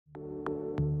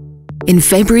In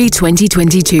February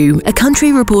 2022, a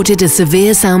country reported a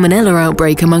severe salmonella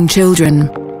outbreak among children.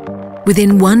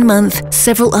 Within 1 month,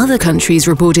 several other countries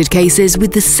reported cases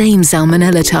with the same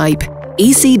salmonella type.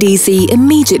 ECDC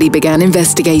immediately began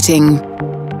investigating.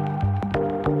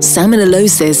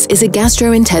 Salmonellosis is a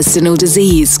gastrointestinal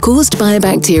disease caused by a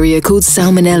bacteria called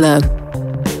Salmonella.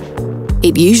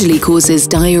 It usually causes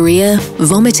diarrhea,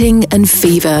 vomiting, and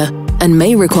fever, and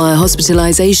may require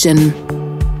hospitalization.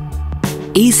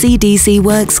 ECDC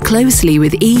works closely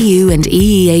with EU and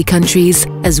EEA countries,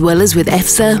 as well as with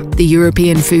EFSA, the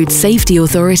European Food Safety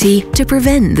Authority, to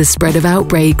prevent the spread of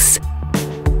outbreaks.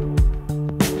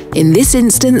 In this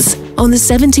instance, on the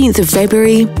 17th of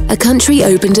February, a country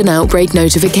opened an outbreak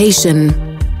notification.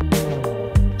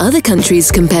 Other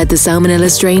countries compared the Salmonella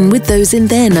strain with those in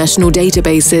their national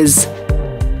databases.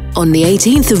 On the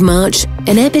 18th of March,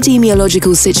 an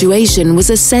epidemiological situation was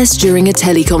assessed during a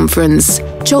teleconference.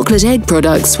 Chocolate egg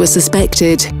products were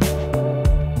suspected.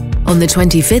 On the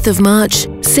 25th of March,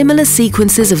 similar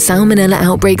sequences of Salmonella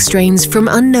outbreak strains from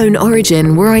unknown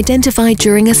origin were identified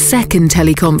during a second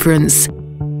teleconference.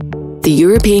 The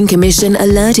European Commission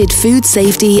alerted food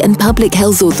safety and public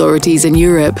health authorities in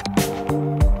Europe.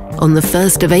 On the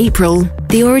 1st of April,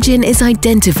 the origin is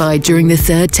identified during the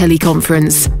third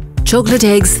teleconference: chocolate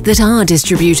eggs that are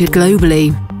distributed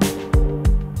globally.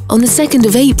 On the 2nd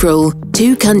of April,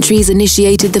 2 countries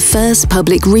initiated the first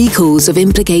public recalls of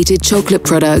implicated chocolate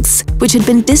products, which had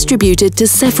been distributed to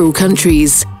several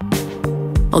countries.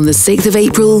 On the 6th of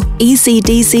April,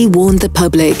 ECDC warned the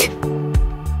public.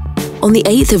 On the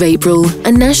 8th of April,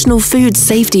 a national food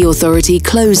safety authority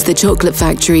closed the chocolate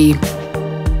factory.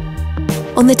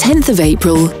 On the 10th of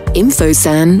April,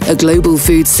 InfoSan, a global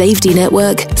food safety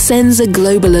network, sends a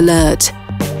global alert.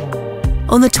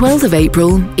 On the 12th of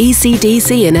April,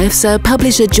 ECDC and EFSA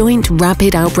publish a joint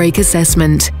rapid outbreak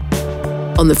assessment.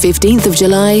 On the 15th of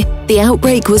July, the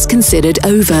outbreak was considered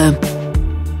over.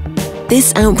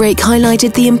 This outbreak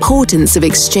highlighted the importance of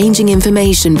exchanging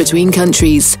information between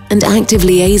countries and active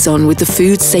liaison with the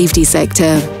food safety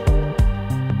sector.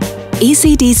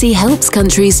 ECDC helps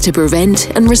countries to prevent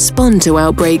and respond to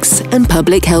outbreaks and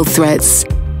public health threats.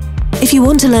 If you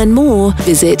want to learn more,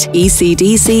 visit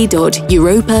ecdc.europa.eu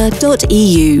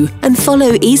and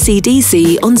follow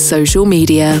ECDC on social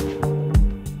media.